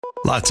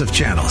Lots of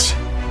channels,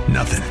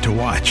 nothing to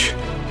watch,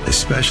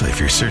 especially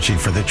if you're searching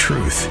for the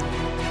truth.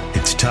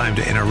 It's time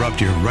to interrupt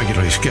your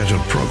regularly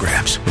scheduled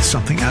programs with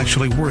something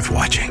actually worth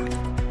watching.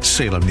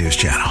 Salem News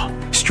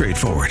Channel.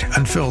 Straightforward,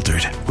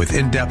 unfiltered, with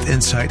in-depth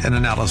insight and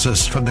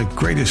analysis from the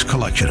greatest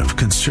collection of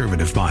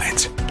conservative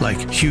minds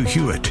like Hugh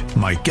Hewitt,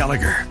 Mike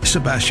Gallagher,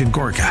 Sebastian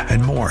Gorka,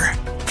 and more.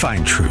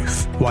 Find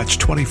truth. Watch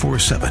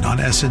 24/7 on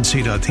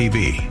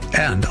SNC.TV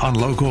and on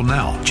Local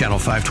Now, Channel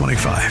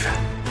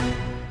 525.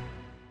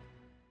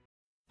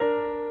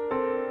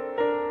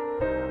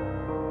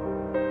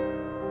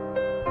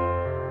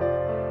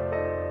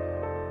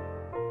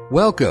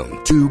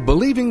 Welcome to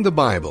Believing the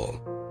Bible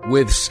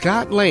with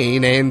Scott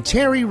Lane and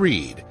Terry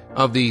Reed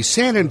of the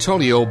San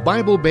Antonio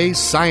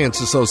Bible-Based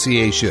Science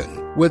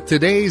Association, with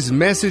today's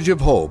message of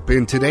hope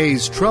in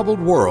today's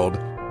troubled world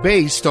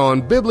based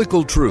on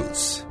biblical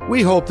truths.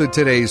 We hope that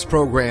today's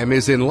program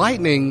is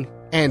enlightening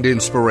and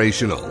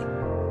inspirational.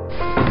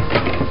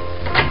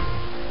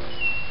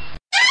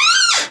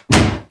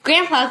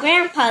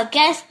 Grandpa,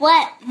 guess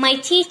what? My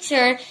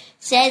teacher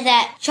said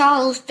that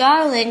Charles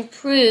Darwin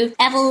proved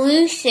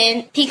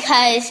evolution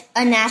because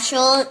of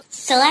natural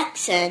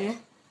selection.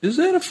 Is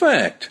that a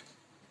fact?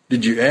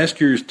 Did you ask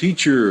your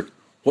teacher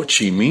what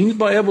she means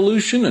by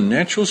evolution and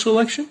natural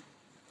selection?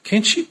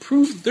 Can't she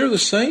prove they're the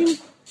same?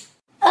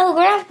 Oh,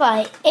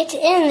 Grandpa, it's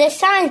in the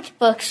science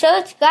book, so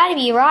it's gotta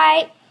be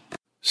right.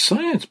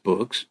 Science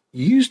books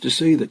used to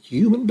say that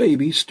human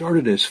babies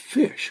started as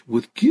fish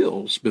with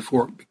gills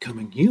before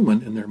becoming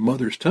human in their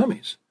mother's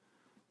tummies.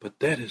 But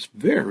that is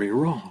very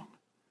wrong.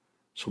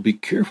 So be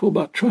careful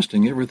about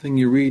trusting everything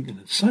you read in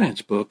a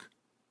science book.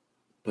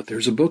 But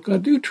there's a book I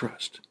do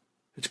trust.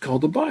 It's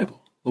called the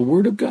Bible, the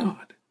Word of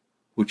God,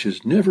 which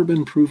has never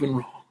been proven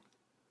wrong.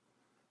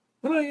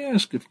 When I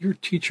asked if your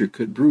teacher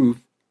could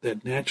prove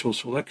that natural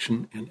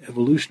selection and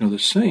evolution are the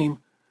same,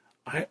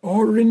 I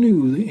already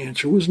knew the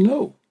answer was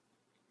no.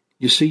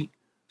 You see,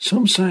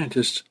 some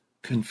scientists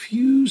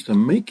confuse the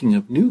making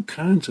of new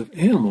kinds of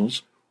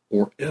animals,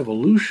 or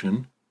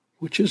evolution,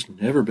 which has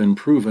never been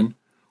proven,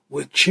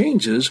 with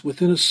changes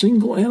within a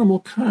single animal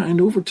kind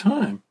over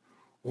time,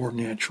 or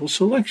natural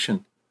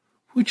selection,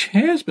 which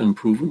has been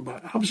proven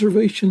by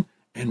observation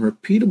and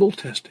repeatable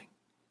testing.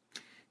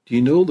 Do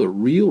you know the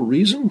real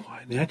reason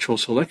why natural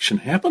selection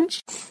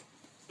happens?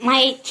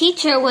 My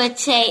teacher would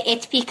say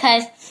it's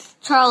because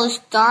Charles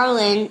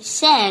Darwin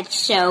said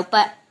so,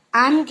 but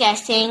I'm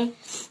guessing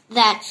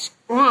that's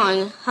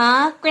wrong,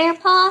 huh,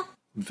 Grandpa?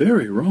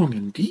 Very wrong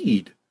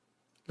indeed.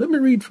 Let me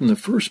read from the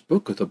first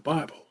book of the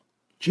Bible,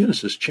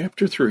 Genesis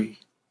chapter 3.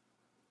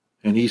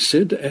 And he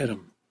said to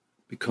Adam,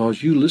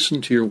 because you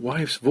listened to your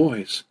wife's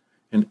voice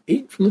and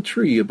ate from the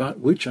tree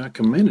about which I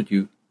commanded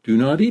you, do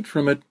not eat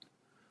from it.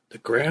 The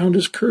ground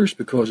is cursed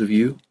because of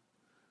you.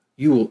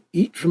 You will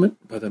eat from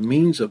it by the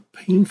means of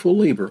painful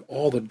labor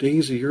all the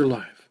days of your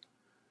life.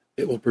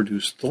 It will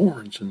produce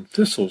thorns and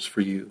thistles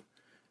for you,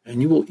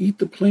 and you will eat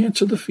the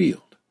plants of the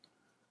field.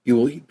 You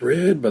will eat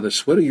bread by the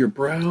sweat of your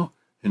brow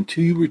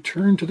until you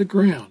return to the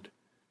ground,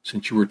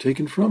 since you were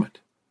taken from it.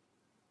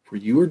 For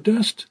you are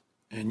dust,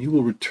 and you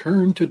will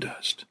return to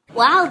dust.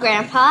 Wow,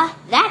 Grandpa,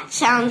 that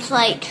sounds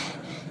like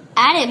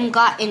Adam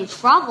got in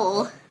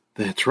trouble.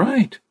 That's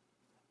right.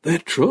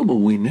 That trouble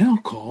we now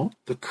call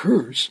the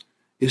curse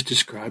is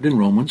described in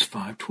Romans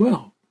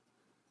 5:12.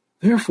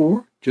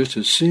 Therefore, just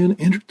as sin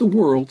entered the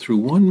world through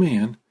one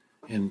man,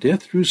 and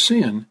death through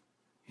sin,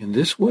 in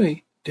this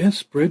way death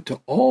spread to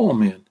all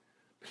men,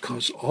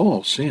 because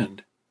all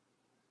sinned.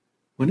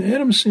 When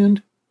Adam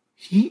sinned,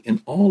 he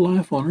and all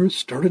life on earth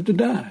started to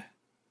die.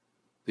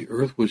 The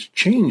earth was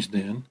changed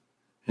then,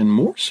 and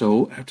more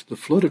so after the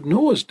flood of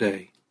Noah's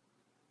day.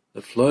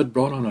 The flood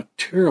brought on a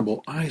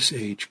terrible ice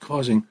age,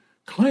 causing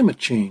climate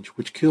change,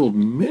 which killed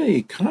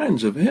many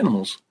kinds of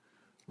animals,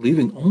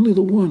 leaving only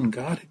the one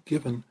God had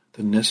given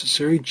the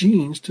necessary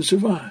genes to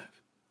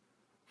survive.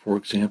 For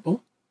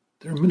example,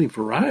 there are many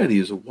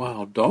varieties of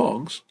wild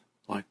dogs,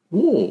 like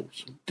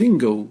wolves,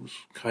 dingoes,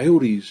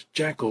 coyotes,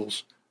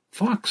 jackals,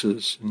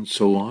 foxes, and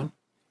so on,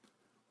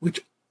 which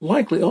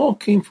likely all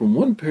came from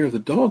one pair of the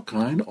dog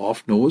kind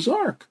off Noah's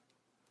Ark.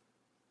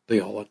 They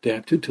all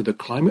adapted to the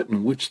climate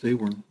in which they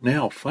were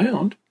now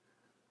found,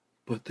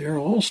 but they're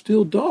all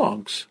still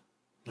dogs,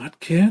 not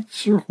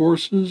cats or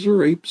horses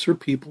or apes or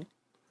people.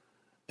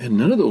 And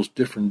none of those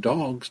different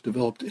dogs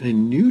developed any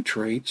new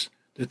traits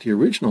that the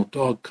original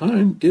dog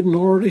kind didn't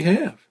already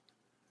have.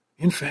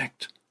 In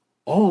fact,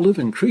 all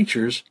living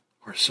creatures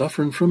are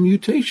suffering from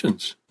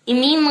mutations. You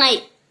mean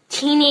like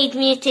Teenage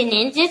Mutant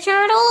Ninja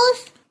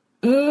Turtles?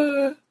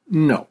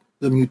 No.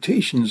 The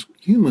mutations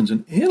humans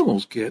and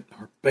animals get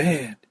are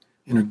bad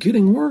and are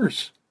getting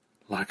worse,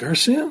 like our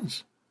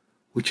sins,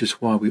 which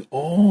is why we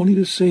all need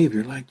a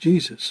Savior like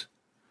Jesus,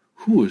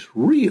 who is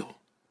real,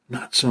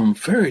 not some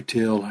fairy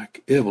tale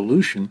like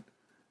evolution,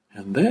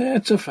 and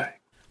that's a fact.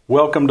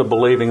 Welcome to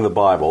Believing the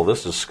Bible.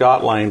 This is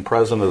Scott Lane,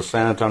 president of the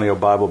San Antonio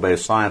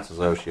Bible-Based Science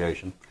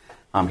Association.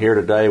 I'm here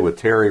today with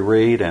Terry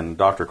Reed and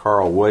Dr.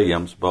 Carl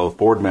Williams, both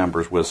board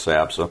members with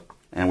SABSA.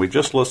 And we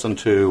just listened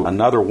to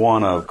another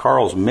one of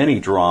Carl's mini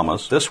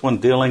dramas, this one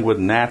dealing with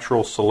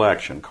natural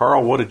selection.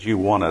 Carl, what did you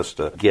want us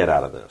to get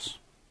out of this?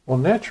 Well,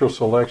 natural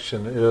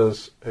selection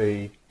is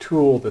a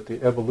tool that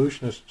the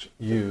evolutionists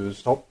use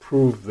to help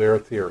prove their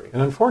theory.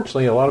 And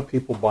unfortunately, a lot of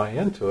people buy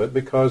into it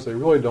because they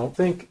really don't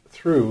think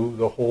through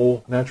the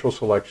whole natural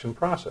selection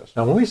process.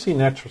 Now, when we see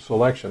natural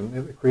selection,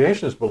 the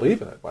creationists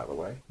believe in it, by the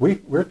way,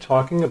 we're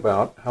talking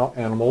about how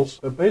animals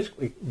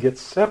basically get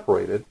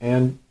separated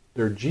and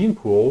their gene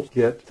pools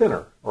get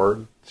thinner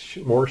or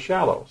more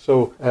shallow.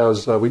 So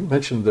as we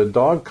mentioned the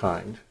dog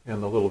kind in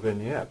the little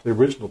vignette, the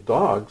original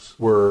dogs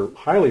were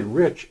highly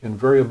rich in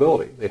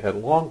variability. They had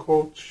long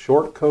coats,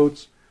 short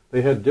coats,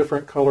 they had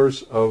different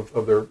colors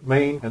of their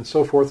mane and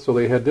so forth, so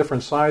they had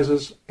different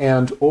sizes,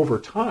 and over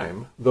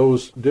time,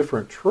 those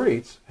different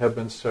traits have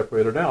been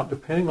separated out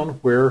depending on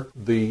where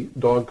the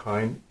dog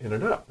kind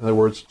ended up. In other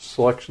words,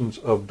 selections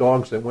of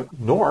dogs that went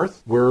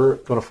north, we're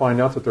going to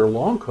find out that their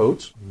long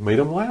coats made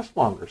them last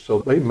longer. So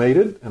they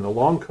mated, and the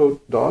long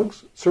coat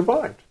dogs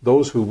survived.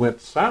 Those who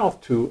went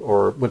south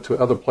or went to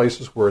other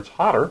places where it's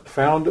hotter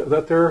found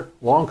that their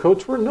long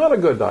coats were not a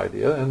good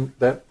idea, and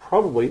that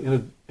probably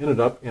ended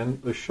up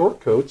in the short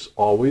coats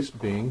always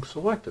being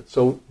selected.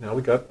 So now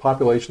we got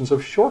populations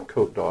of short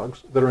coat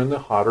dogs that are in the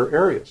hotter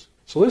areas.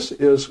 So this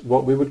is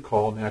what we would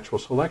call natural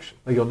selection.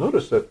 Now you'll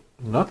notice that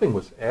nothing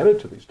was added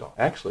to these dogs.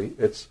 Actually,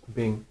 it's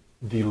being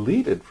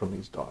deleted from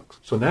these dogs.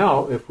 So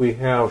now if we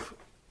have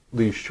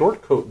these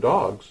short coat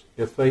dogs,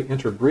 if they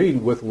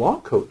interbreed with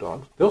long coat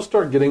dogs, they'll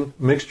start getting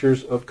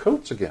mixtures of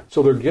coats again.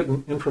 So they're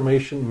getting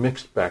information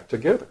mixed back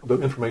together, the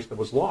information that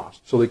was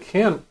lost. So they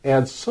can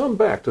add some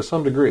back to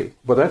some degree,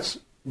 but that's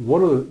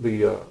one of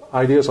the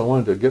ideas I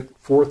wanted to get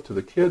forth to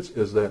the kids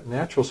is that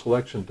natural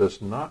selection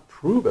does not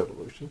prove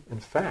evolution.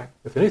 In fact,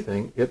 if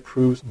anything, it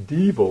proves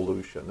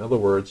devolution. In other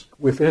words,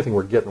 if anything,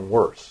 we're getting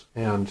worse.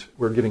 And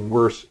we're getting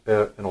worse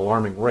at an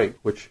alarming rate,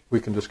 which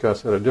we can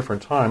discuss at a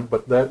different time.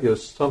 But that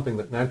is something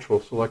that natural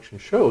selection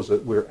shows,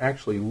 that we're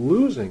actually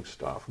losing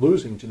stuff,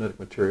 losing genetic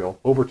material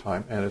over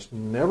time. And it's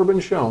never been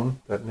shown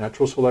that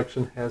natural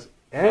selection has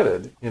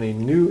added any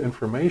new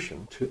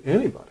information to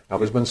anybody. Now,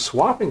 there's been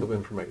swapping of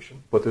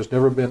information, but there's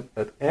never been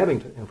an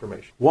adding to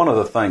information. One of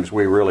the things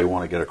we really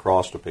want to get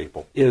across to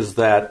people is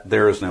that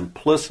there is an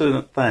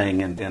implicit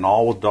thing in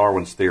all of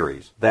Darwin's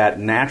theories that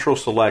natural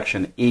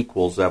selection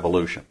equals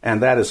evolution,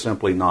 and that is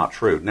simply not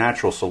true.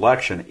 Natural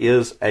selection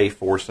is a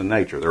force in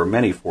nature. There are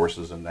many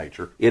forces in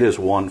nature. It is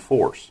one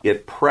force.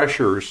 It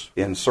pressures,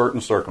 in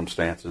certain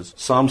circumstances,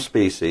 some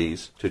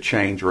species to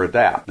change or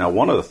adapt. Now,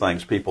 one of the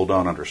things people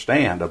don't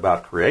understand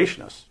about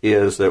creation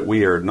is that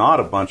we are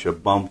not a bunch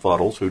of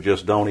bumfuddles who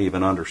just don't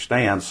even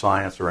understand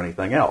science or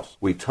anything else.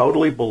 We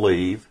totally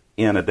believe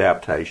in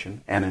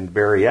adaptation and in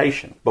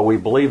variation, but we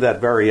believe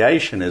that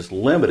variation is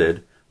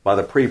limited by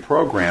the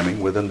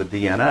pre-programming within the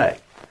DNA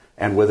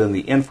and within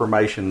the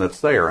information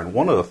that's there. And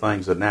one of the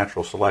things that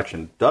natural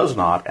selection does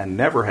not and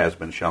never has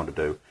been shown to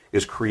do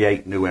is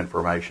create new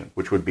information,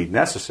 which would be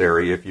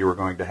necessary if you were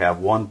going to have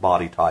one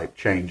body type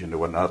change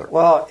into another.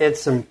 Well,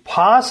 it's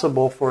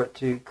impossible for it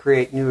to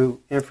create new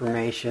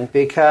information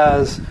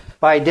because,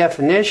 by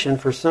definition,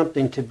 for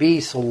something to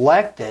be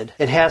selected,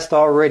 it has to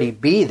already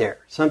be there.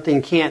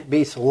 Something can't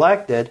be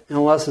selected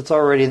unless it's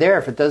already there.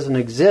 If it doesn't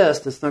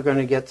exist, it's not going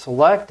to get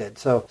selected.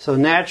 So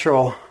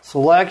natural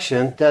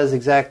selection does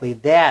exactly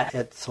that.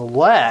 It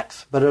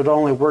selects, but it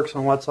only works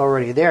on what's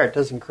already there. It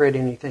doesn't create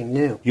anything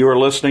new. You are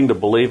listening to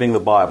Believing the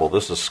Bible.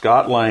 This is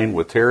Scott Lane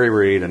with Terry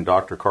Reed and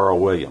Dr. Carl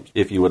Williams.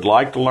 If you would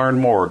like to learn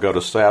more, go to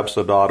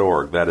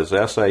sabsa.org. That is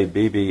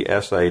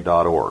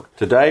sabbsa.org.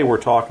 Today we're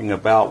talking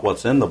about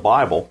what's in the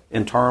Bible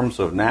in terms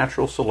of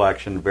natural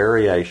selection,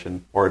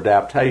 variation, or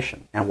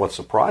adaptation. And what's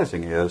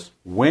surprising is,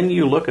 when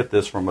you look at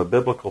this from a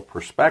biblical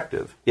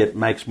perspective, it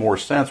makes more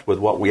sense with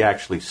what we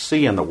actually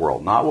see in the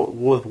world, not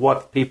with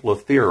what people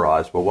have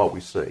theorized, but what we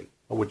see.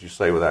 What would you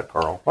say with that,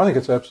 Carl? Well, I think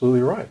it's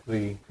absolutely right.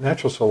 The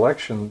natural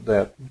selection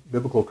that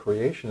biblical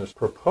creationists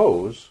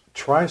propose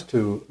tries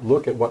to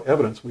look at what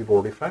evidence we've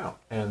already found,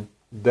 and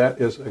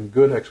that is a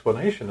good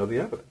explanation of the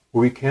evidence.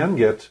 We can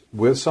get,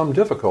 with some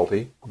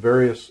difficulty,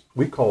 various,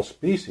 we call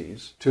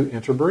species, to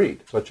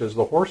interbreed, such as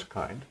the horse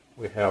kind.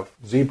 We have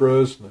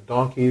zebras and the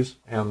donkeys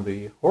and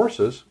the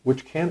horses,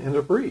 which can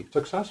interbreed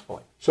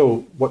successfully.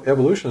 So what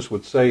evolutionists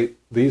would say,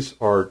 these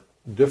are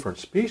different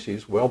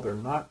species. Well, they're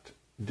not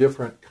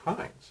different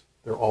kinds.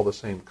 They're all the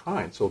same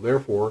kind. So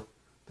therefore,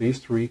 these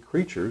three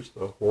creatures,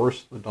 the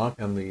horse, the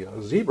donkey, and the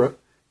zebra,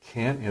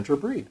 can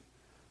interbreed.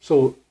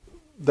 So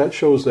that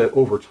shows that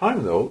over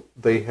time, though,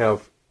 they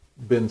have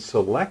been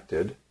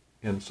selected,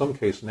 in some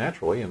case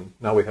naturally, and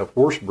now we have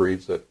horse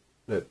breeds that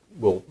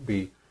will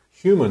be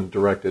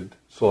human-directed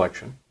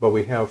selection, but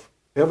we have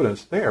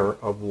evidence there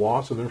of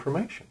loss of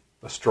information.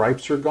 The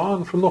stripes are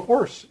gone from the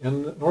horse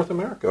in North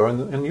America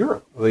and in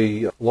Europe.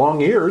 The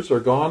long ears are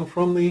gone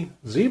from the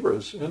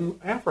zebras in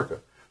Africa.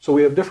 So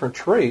we have different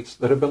traits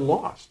that have been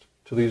lost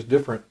to these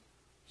different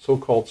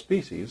so-called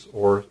species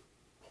or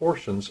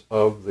portions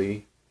of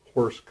the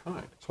horse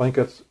kind. So I think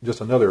that's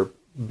just another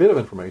bit of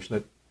information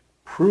that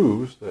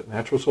proves that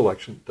natural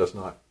selection does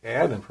not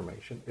add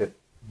information, it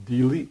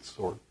deletes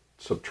or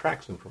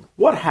subtracts information.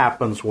 What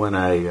happens when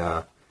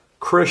a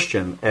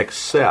Christian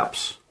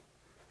accepts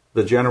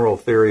the general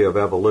theory of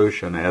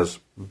evolution as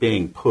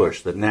being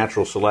pushed, that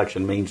natural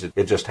selection means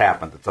it just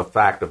happened, it's a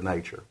fact of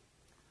nature?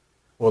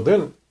 Well,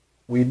 then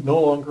we no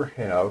longer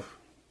have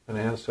an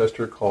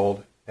ancestor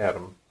called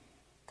Adam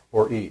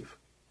or Eve.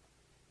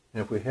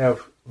 And if we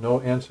have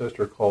no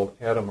ancestor called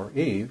Adam or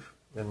Eve,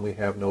 then we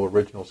have no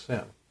original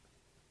sin.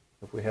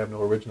 If we have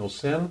no original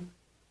sin,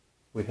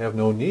 we have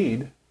no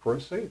need for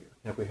a Savior.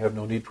 And if we have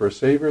no need for a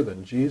Savior,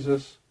 then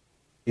Jesus,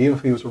 even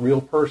if he was a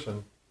real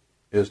person,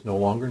 is no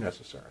longer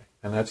necessary.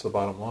 And that's the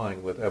bottom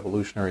line with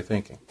evolutionary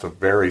thinking. It's a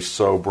very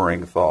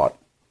sobering thought.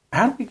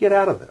 How did we get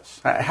out of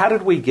this? How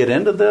did we get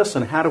into this,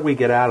 and how did we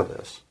get out of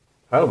this?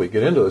 How did we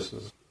get into this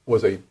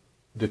was a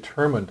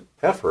determined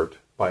effort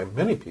by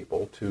many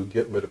people to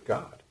get rid of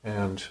God.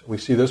 And we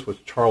see this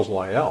with Charles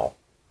Lyell.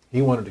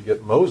 He wanted to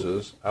get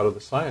Moses out of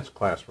the science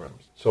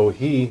classrooms. So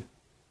he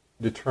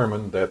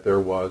determined that there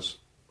was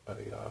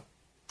a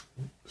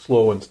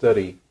slow and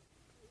steady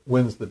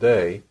wins the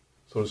day,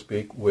 so to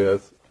speak,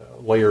 with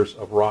layers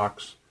of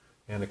rocks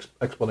and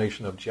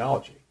explanation of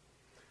geology.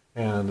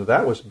 And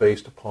that was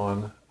based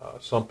upon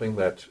something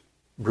that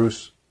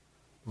Bruce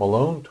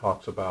Malone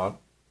talks about,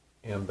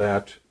 and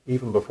that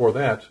even before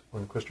that,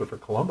 when Christopher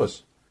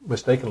Columbus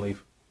mistakenly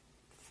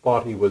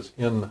thought he was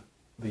in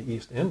the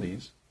East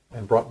Indies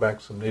and brought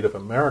back some Native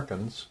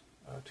Americans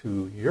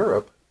to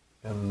Europe,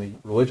 and the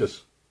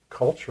religious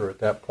culture at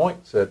that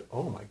point said,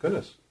 oh my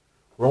goodness,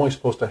 we're only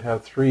supposed to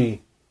have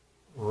 3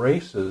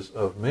 races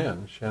of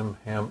men, Shem,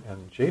 Ham,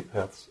 and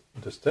Japheth's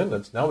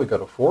descendants. Now we've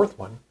got a 4th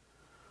one.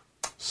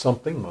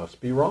 Something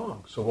must be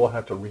wrong. So we'll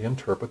have to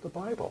reinterpret the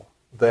Bible.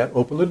 That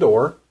opened the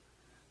door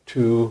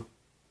to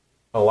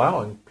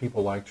allowing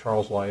people like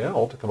Charles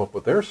Lyell to come up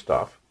with their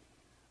stuff,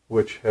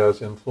 which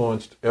has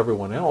influenced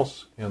everyone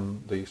else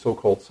in the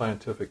so-called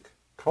scientific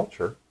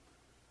culture,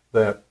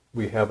 that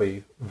we have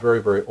a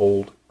very, very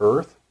old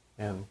Earth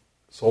and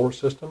solar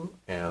system,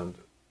 and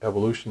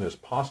evolution is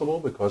possible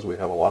because we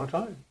have a lot of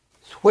time.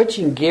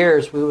 Switching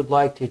gears, we would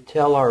like to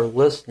tell our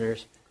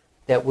listeners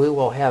that we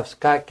will have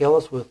Scott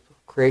Gillis with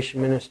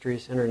Creation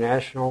Ministries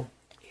International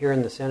here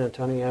in the San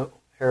Antonio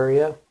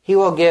area. He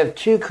will give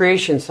 2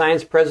 creation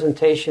science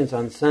presentations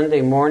on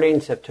Sunday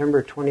morning,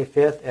 September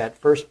 25th at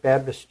First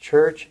Baptist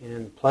Church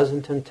in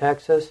Pleasanton,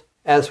 Texas,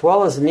 as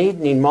well as an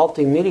evening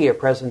multimedia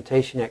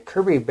presentation at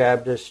Kirby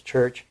Baptist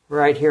Church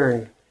right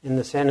here in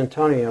the San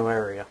Antonio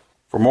area.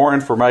 For more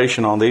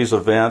information on these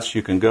events,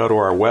 you can go to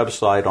our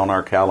website on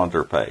our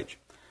calendar page.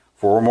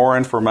 For more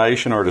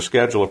information or to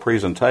schedule a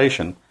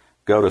presentation,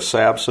 go to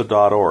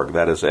sabsa.org,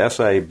 that is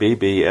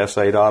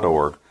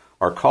SABBSA.org,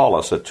 or call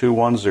us at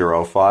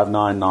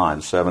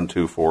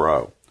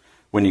 210-599-7240.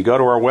 When you go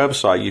to our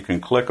website, you can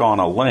click on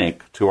a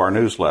link to our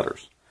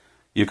newsletters.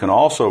 You can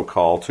also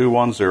call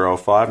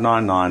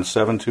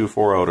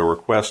 210-599-7240 to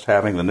request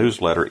having the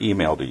newsletter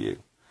emailed to you.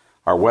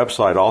 Our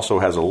website also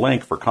has a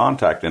link for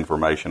contact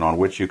information on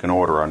which you can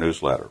order our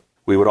newsletter.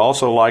 We would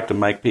also like to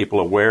make people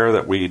aware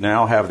that we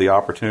now have the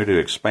opportunity to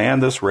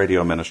expand this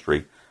radio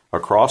ministry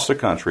across the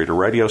country to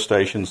radio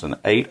stations in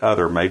 8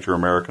 other major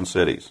American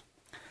cities.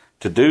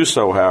 To do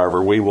so,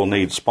 however, we will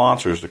need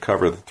sponsors to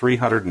cover the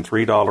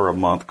 $303 a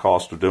month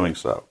cost of doing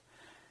so.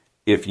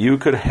 If you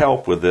could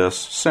help with this,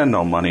 send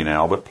no money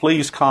now, but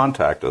please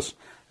contact us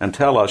and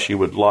tell us you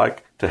would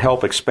like to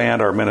help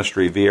expand our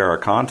ministry via our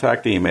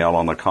contact email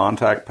on the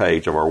contact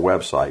page of our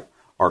website,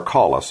 or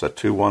call us at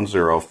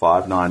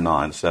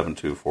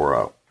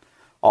 210-599-7240.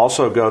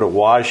 Also go to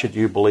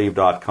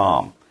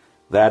whyshouldyoubelieve.com.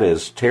 That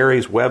is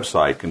Terry's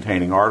website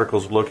containing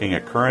articles looking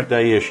at current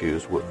day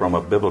issues from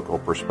a biblical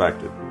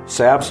perspective.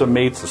 SABSA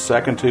meets the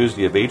second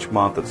Tuesday of each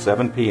month at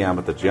 7 p.m.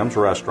 at the Jim's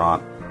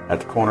Restaurant at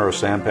the corner of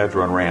San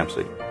Pedro and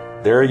Ramsey.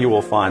 There you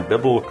will find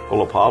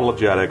biblical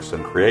apologetics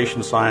and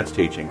creation science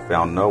teaching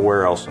found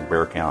nowhere else in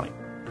Bexar County.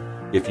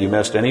 If you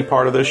missed any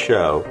part of this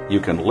show, you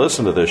can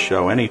listen to this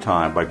show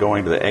anytime by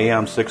going to the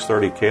AM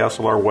 630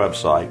 KSLR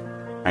website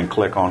and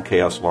click on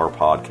KSLR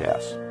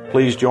Podcasts.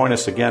 Please join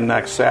us again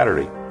next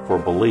Saturday for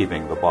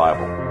Believing the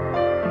Bible.